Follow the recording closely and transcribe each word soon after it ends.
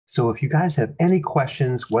So if you guys have any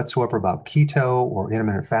questions whatsoever about keto or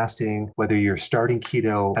intermittent fasting, whether you're starting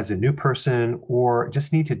keto as a new person or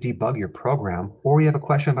just need to debug your program, or you have a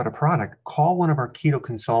question about a product, call one of our keto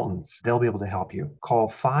consultants. They'll be able to help you. Call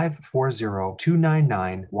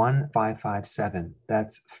 540-299-1557.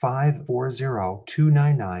 That's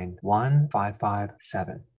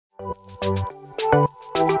 540-299-1557.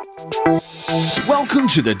 Welcome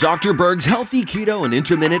to the Dr. Berg's Healthy Keto and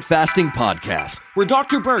Intermittent Fasting Podcast, where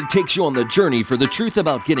Dr. Berg takes you on the journey for the truth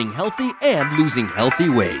about getting healthy and losing healthy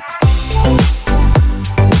weight.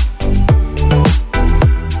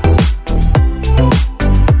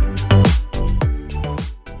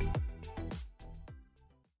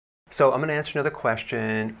 So I'm going to answer another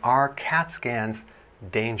question. Are CAT scans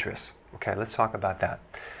dangerous? Okay, let's talk about that.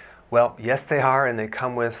 Well, yes, they are, and they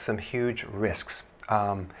come with some huge risks.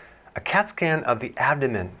 A CAT scan of the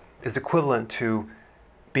abdomen is equivalent to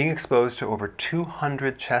being exposed to over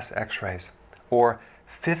 200 chest x-rays or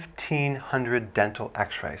 1,500 dental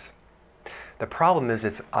x-rays. The problem is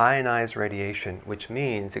it's ionized radiation, which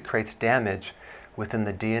means it creates damage within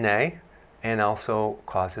the DNA and also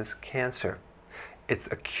causes cancer. It's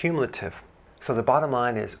accumulative. So the bottom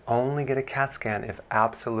line is only get a CAT scan if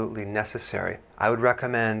absolutely necessary. I would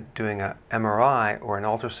recommend doing an MRI or an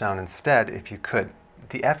ultrasound instead if you could.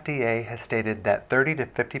 The FDA has stated that 30 to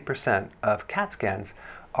 50% of CAT scans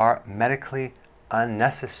are medically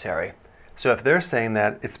unnecessary. So if they're saying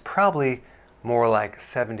that, it's probably more like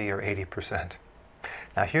 70 or 80%.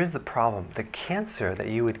 Now here's the problem. The cancer that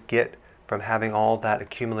you would get from having all that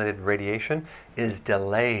accumulated radiation is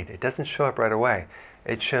delayed. It doesn't show up right away.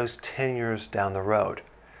 It shows 10 years down the road.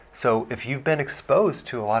 So if you've been exposed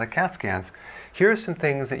to a lot of CAT scans, here are some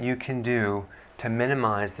things that you can do to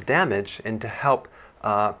minimize the damage and to help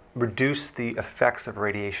reduce the effects of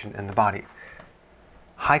radiation in the body.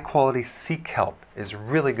 High quality sea kelp is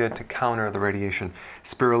really good to counter the radiation.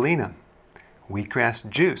 Spirulina, wheatgrass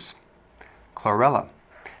juice, chlorella,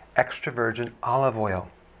 extra virgin olive oil,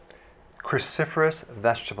 cruciferous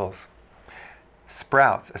vegetables,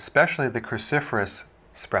 sprouts, especially the cruciferous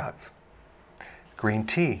sprouts, green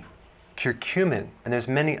tea, curcumin, and there's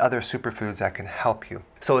many other superfoods that can help you.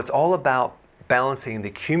 So it's all about balancing the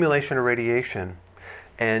accumulation of radiation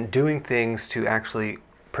and doing things to actually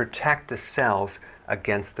protect the cells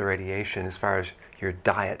against the radiation as far as your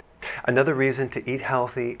diet. Another reason to eat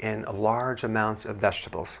healthy and large amounts of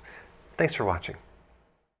vegetables. Thanks for watching.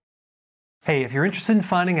 Hey, if you're interested in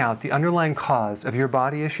finding out the underlying cause of your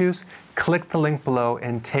body issues, click the link below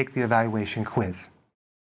and take the evaluation quiz.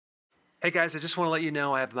 Hey guys, I just want to let you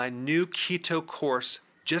know I have my new keto course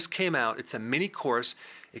just came out. It's a mini course.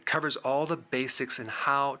 It covers all the basics and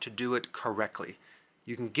how to do it correctly.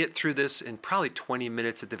 You can get through this in probably 20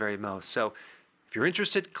 minutes at the very most. So if you're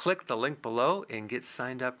interested, click the link below and get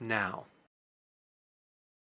signed up now.